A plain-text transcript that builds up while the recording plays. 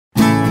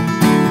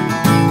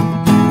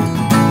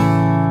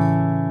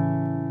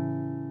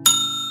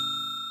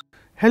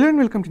Hello and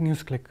welcome to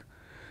Newsclick.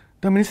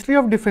 The Ministry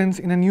of Defence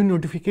in a new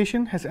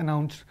notification has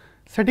announced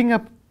setting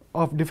up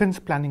of Defence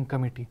Planning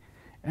Committee,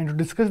 and to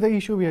discuss the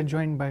issue we are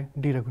joined by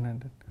D.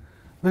 Raghunandan.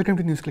 Welcome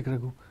to Newsclick,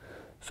 Raghu.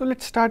 So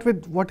let's start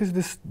with what is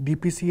this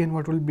DPC and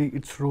what will be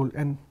its role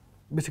and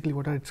basically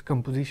what are its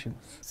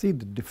compositions? See,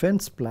 the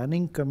Defence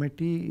Planning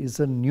Committee is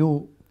a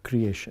new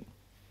creation.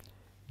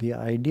 The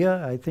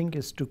idea, I think,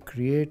 is to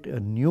create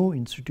a new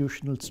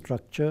institutional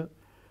structure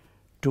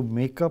to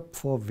make up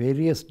for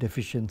various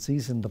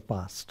deficiencies in the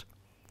past.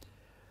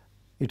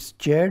 It's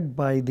chaired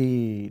by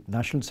the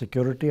National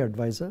Security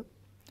Advisor.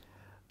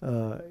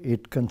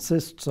 It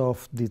consists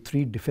of the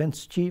 3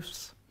 defense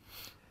chiefs,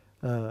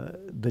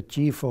 the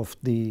chief of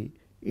the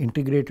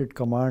Integrated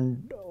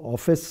Command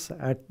Office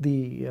at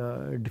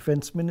the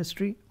Defense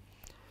Ministry,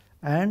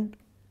 and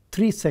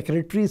 3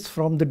 secretaries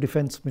from the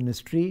Defense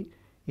Ministry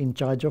in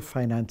charge of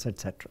finance,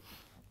 etc.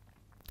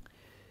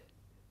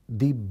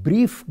 The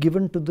brief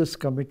given to this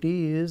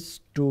committee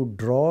is to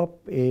draw up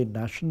a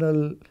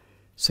national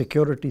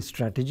security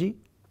strategy,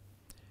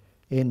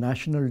 a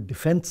national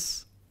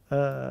defense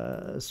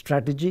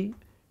strategy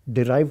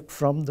derived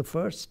from the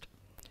first,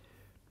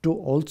 to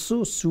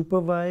also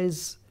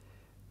supervise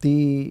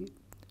the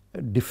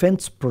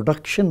defense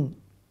production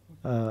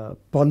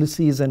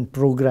policies and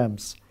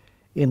programs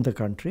in the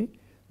country,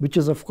 which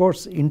is of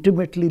course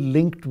intimately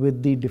linked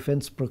with the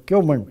defense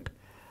procurement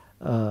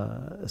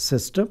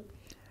system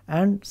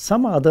and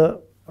some other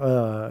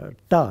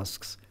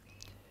tasks.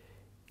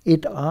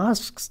 It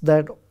asks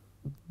that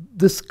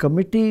this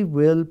committee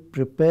will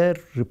prepare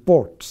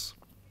reports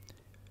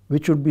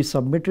which would be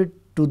submitted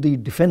to the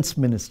defense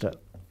minister,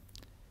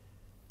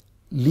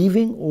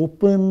 leaving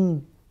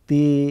open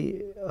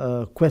the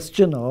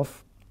question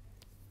of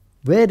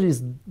where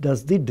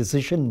does the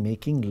decision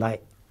making lie.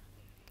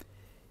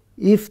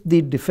 If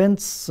the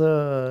defense,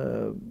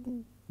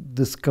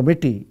 this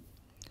committee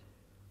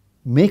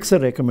makes a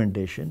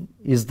recommendation,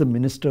 is the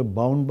minister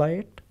bound by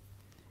it?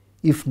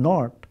 If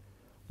not,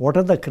 what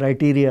are the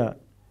criteria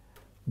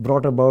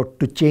brought about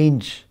to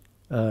change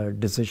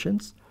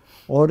decisions?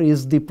 Or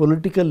is the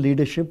political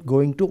leadership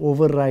going to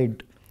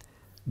override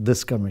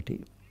this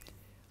committee?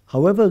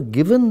 However,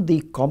 given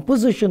the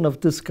composition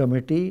of this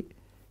committee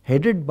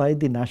headed by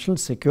the National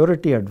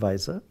Security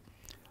Advisor,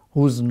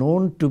 who is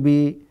known to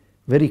be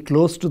very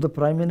close to the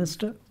Prime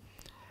Minister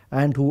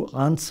and who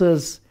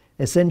answers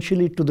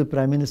essentially to the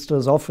Prime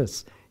Minister's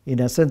office, in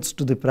essence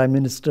to the Prime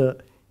Minister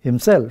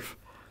himself,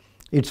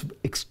 it's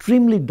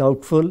extremely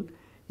doubtful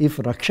if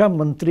Raksha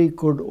Mantri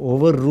could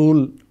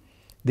overrule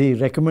the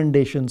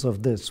recommendations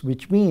of this,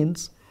 which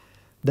means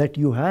that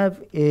you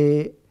have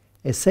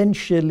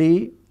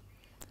essentially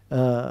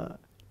a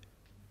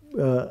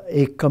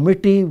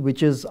committee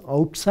which is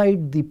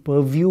outside the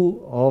purview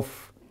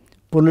of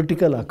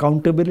political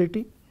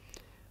accountability,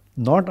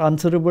 not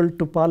answerable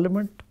to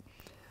Parliament,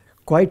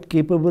 quite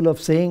capable of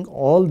saying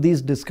all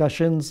these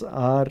discussions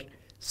are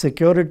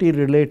security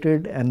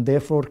related and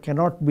therefore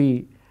cannot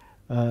be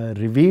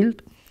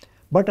revealed,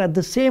 but at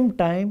the same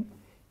time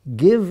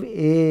give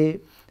a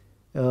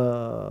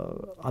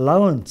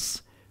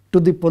allowance to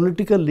the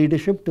political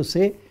leadership to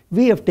say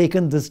we have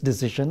taken this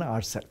decision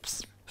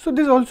ourselves. So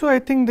this also, I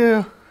think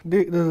the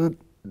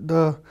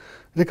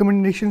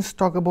recommendations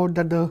talk about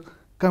that the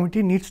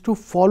committee needs to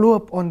follow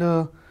up on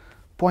the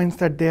points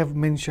that they have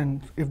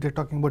mentioned. If they're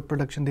talking about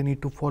production, they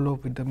need to follow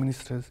up with the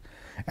ministers.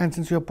 And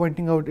since you are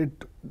pointing out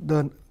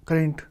the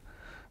current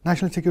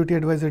National Security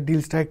Advisor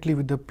deals directly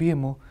with the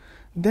PMO,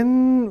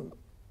 then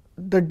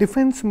the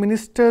defense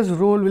minister's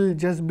role will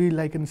just be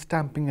like a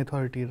stamping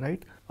authority,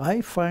 right?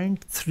 I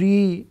find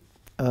 3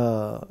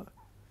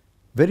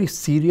 very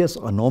serious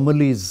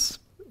anomalies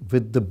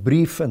with the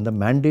brief and the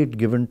mandate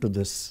given to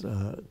this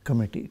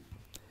committee.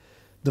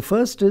 The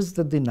first is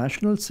that the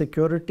National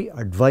Security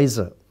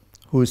Advisor,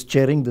 who is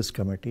chairing this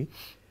committee,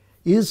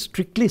 is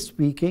strictly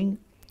speaking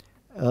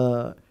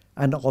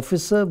an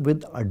officer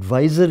with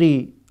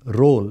advisory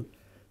role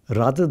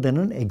rather than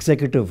an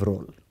executive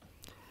role.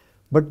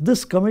 But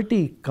this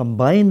committee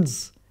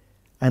combines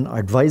an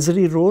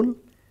advisory role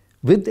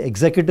with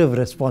executive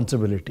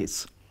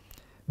responsibilities,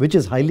 which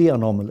is highly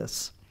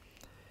anomalous.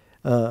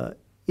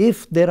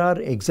 If there are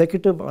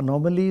executive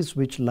anomalies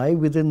which lie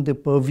within the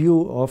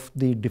purview of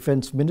the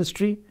Defense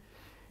Ministry,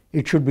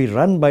 it should be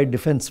run by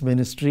Defense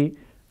Ministry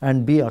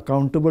and be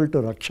accountable to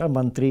Raksha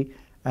Mantri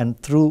and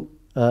through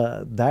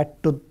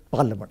that to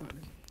Parliament.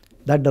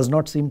 That does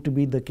not seem to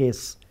be the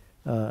case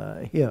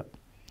here.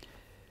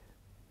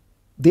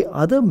 The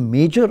other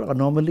major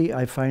anomaly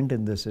I find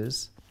in this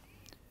is,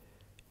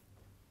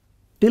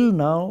 till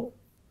now,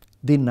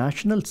 the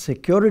national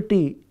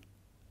security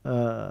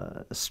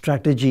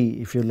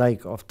strategy, if you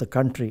like, of the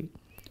country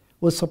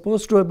was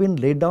supposed to have been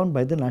laid down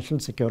by the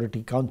National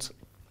Security Council.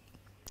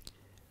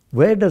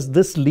 Where does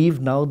this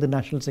leave now the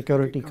National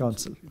Security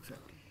Council?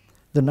 Exactly.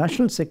 The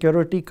National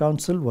Security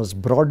Council was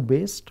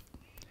broad-based,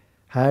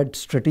 had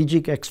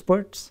strategic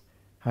experts,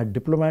 had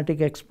diplomatic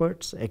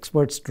experts,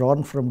 experts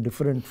drawn from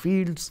different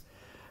fields,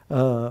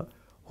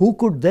 who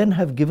could then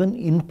have given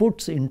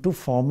inputs into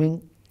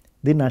forming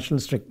the national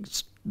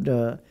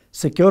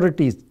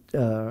security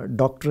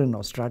doctrine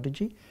or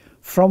strategy,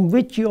 from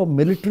which your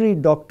military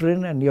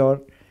doctrine and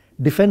your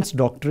defense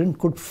doctrine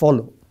could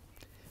follow.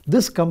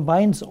 This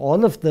combines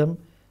all of them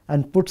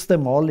and puts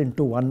them all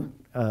into one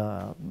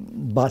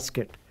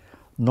basket.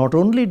 Not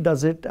only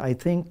does it, I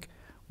think,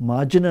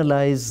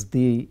 marginalize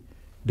the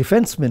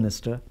defense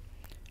minister,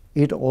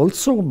 it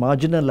also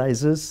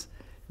marginalizes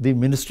the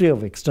Ministry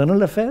of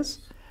External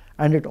Affairs,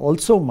 and it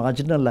also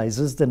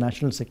marginalizes the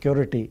National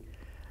Security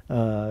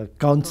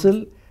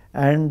Council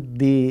and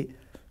the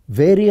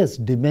various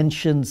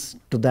dimensions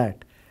to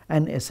that,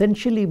 and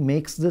essentially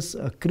makes this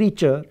a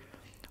creature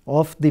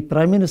of the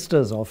Prime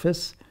Minister's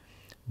office,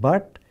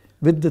 but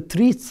with the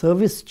 3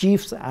 service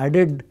chiefs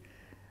added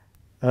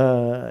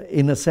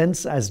in a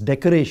sense as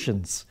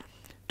decorations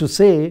to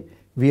say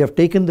we have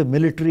taken the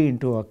military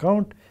into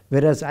account,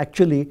 whereas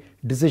actually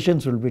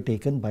decisions will be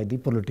taken by the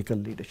political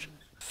leadership.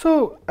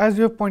 So, as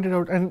you have pointed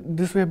out, and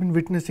this we have been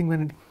witnessing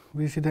when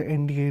we see the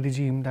NDA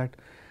regime, that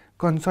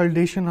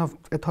consolidation of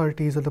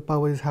authorities or the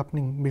power is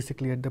happening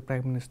basically at the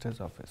Prime Minister's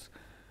office.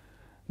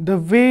 The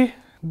way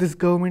this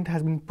government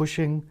has been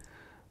pushing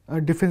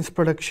defense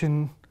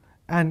production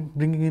and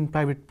bringing in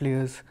private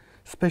players,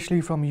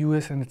 especially from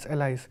US and its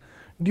allies,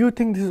 do you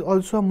think this is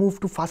also a move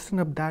to fasten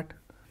up that?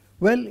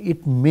 Well,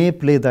 it may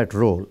play that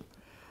role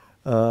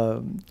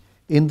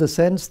in the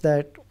sense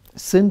that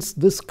since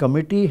this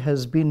committee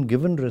has been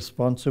given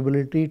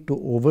responsibility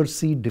to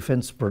oversee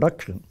defense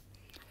production,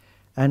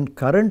 and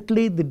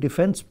currently the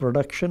defense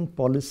production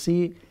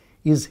policy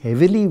is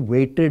heavily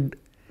weighted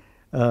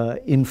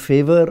in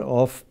favor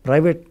of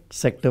private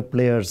sector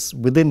players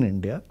within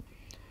India,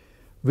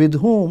 with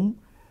whom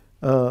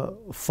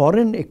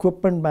foreign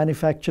equipment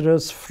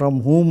manufacturers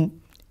from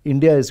whom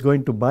India is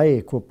going to buy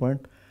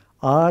equipment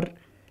are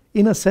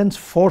in a sense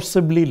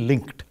forcibly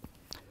linked.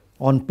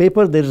 On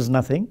paper there is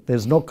nothing, there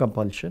is no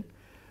compulsion,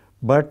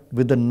 but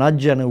with a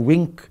nudge and a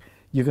wink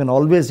you can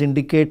always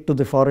indicate to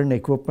the foreign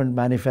equipment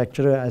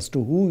manufacturer as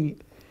to who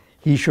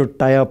he should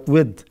tie up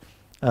with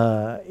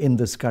in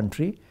this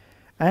country.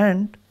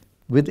 And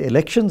with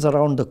elections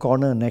around the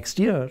corner next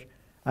year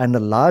and a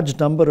large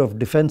number of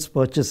defense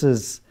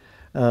purchases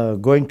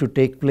going to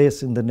take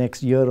place in the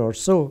next year or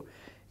so,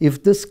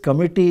 if this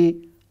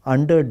committee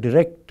under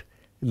direct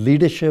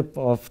leadership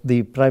of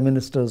the Prime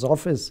Minister's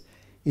office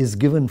is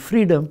given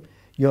freedom,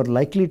 you're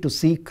likely to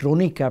see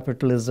crony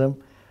capitalism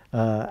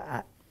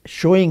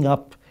showing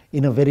up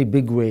in a very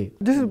big way.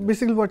 This is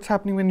basically what's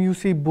happening when you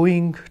see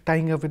Boeing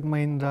tying up with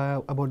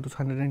Mahindra about those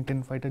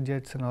 110 fighter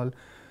jets and all.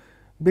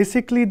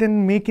 Basically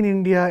then Make in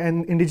India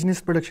and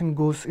indigenous production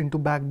goes into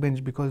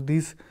backbench, because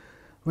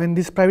when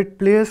these private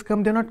players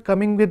come, they're not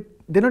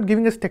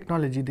giving us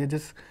technology, they're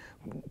just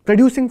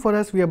producing for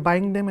us, we are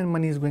buying them and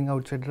money is going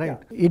outside, right?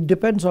 Yeah. It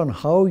depends on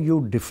how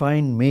you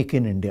define Make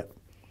in India.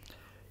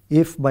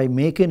 If by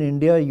Make in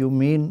India you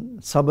mean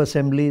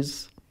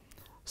sub-assemblies,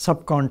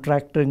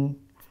 subcontracting,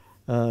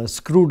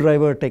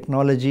 screwdriver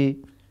technology,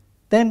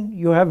 then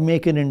you have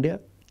Make in India.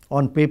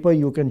 On paper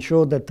you can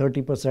show that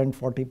 30%,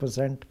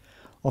 40%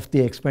 of the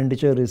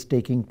expenditure is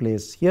taking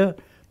place here,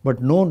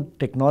 but no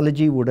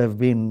technology would have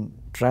been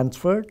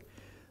transferred,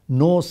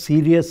 no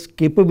serious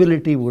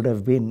capability would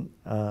have been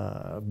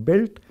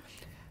built,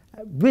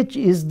 which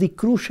is the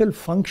crucial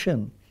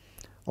function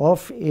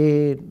of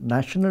a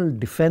national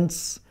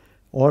defense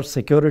or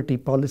security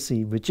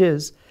policy, which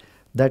is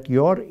that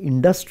your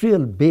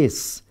industrial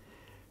base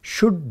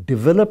should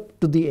develop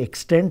to the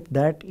extent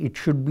that it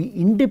should be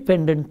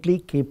independently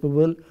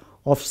capable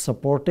of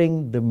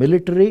supporting the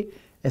military,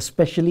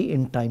 especially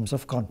in times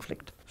of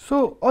conflict.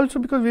 So also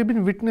because we've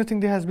been witnessing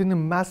there has been a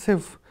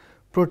massive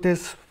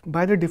protest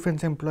by the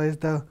defense employees,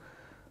 the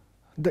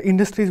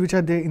industries which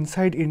are there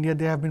inside India,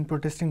 they have been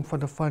protesting for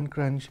the fund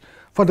crunch,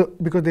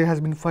 because there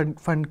has been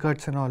fund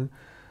cuts and all.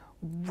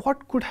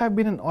 What could have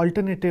been an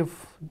alternative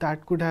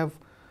that could have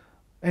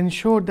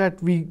ensured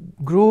that we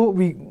grow,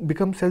 we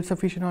become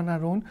self-sufficient on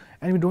our own,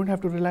 and we don't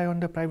have to rely on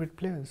the private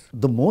players?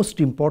 The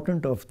most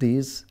important of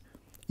these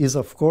is,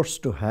 of course,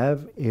 to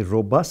have a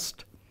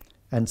robust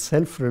and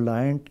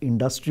self-reliant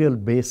industrial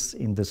base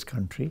in this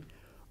country,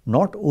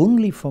 not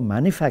only for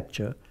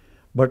manufacture,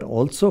 but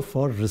also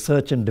for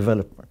research and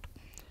development.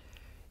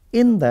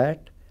 In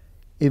that,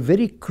 a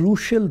very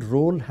crucial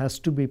role has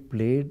to be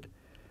played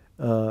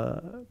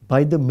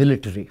by the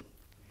military.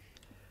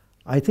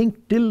 I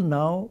think till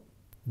now,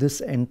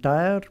 this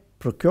entire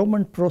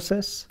procurement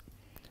process,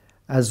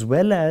 as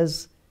well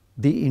as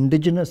the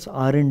indigenous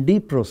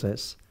R&D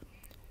process,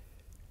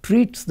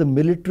 treats the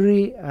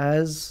military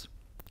as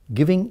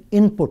giving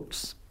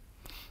inputs,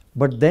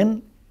 but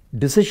then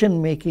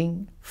decision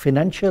making,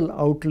 financial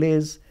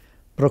outlays,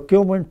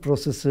 procurement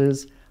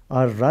processes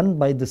are run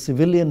by the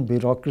civilian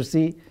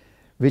bureaucracy,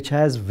 which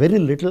has very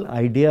little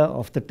idea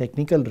of the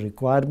technical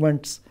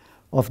requirements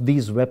of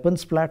these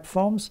weapons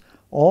platforms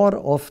or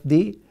of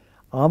the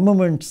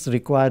armaments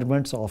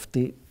requirements of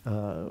the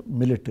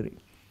military.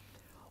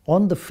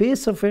 On the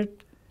face of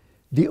it,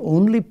 the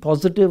only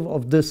positive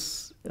of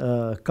this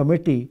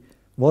committee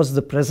was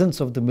the presence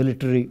of the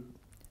military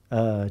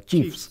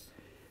chiefs.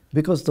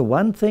 Because the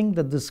one thing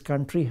that this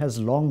country has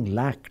long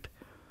lacked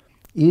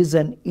is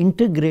an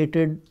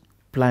integrated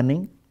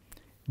planning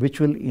which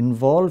will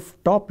involve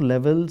top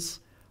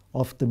levels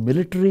of the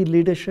military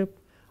leadership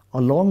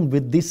along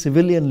with the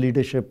civilian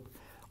leadership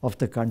of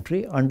the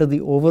country under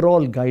the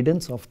overall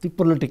guidance of the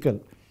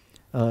political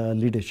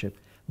leadership.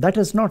 That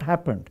has not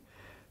happened.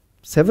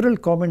 Several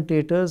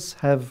commentators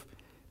have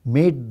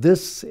made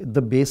this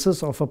the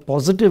basis of a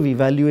positive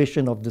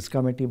evaluation of this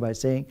committee by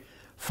saying,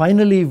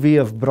 finally we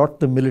have brought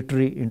the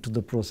military into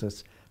the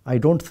process. I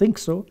don't think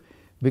so,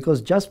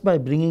 because just by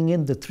bringing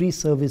in the 3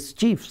 service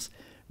chiefs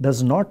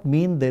does not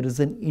mean there is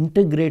an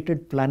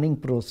integrated planning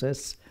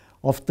process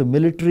of the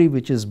military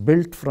which is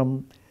built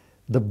from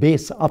the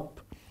base up.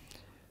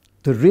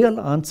 The real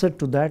answer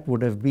to that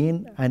would have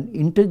been an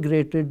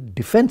integrated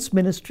defense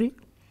ministry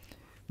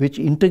which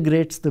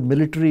integrates the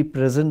military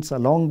presence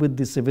along with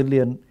the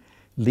civilian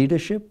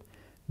leadership,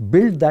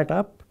 build that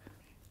up,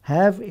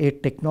 have a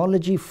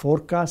technology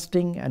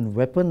forecasting and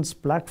weapons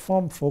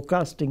platform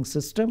forecasting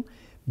system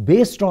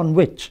based on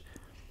which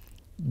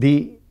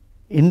the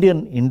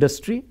Indian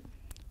industry,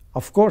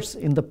 of course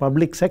in the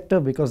public sector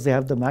because they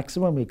have the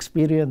maximum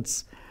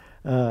experience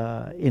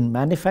in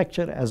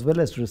manufacture as well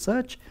as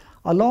research,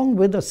 along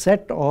with a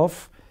set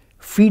of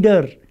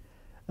feeder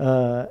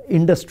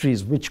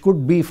industries which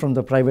could be from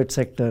the private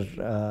sector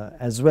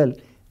as well,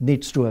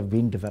 needs to have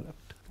been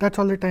developed. That's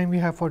all the time we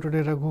have for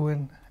today, Raghu,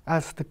 and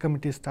as the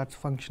committee starts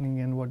functioning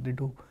and what they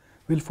do,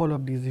 we'll follow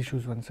up these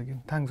issues once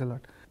again. Thanks a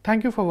lot.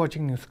 Thank you for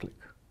watching Newsclick.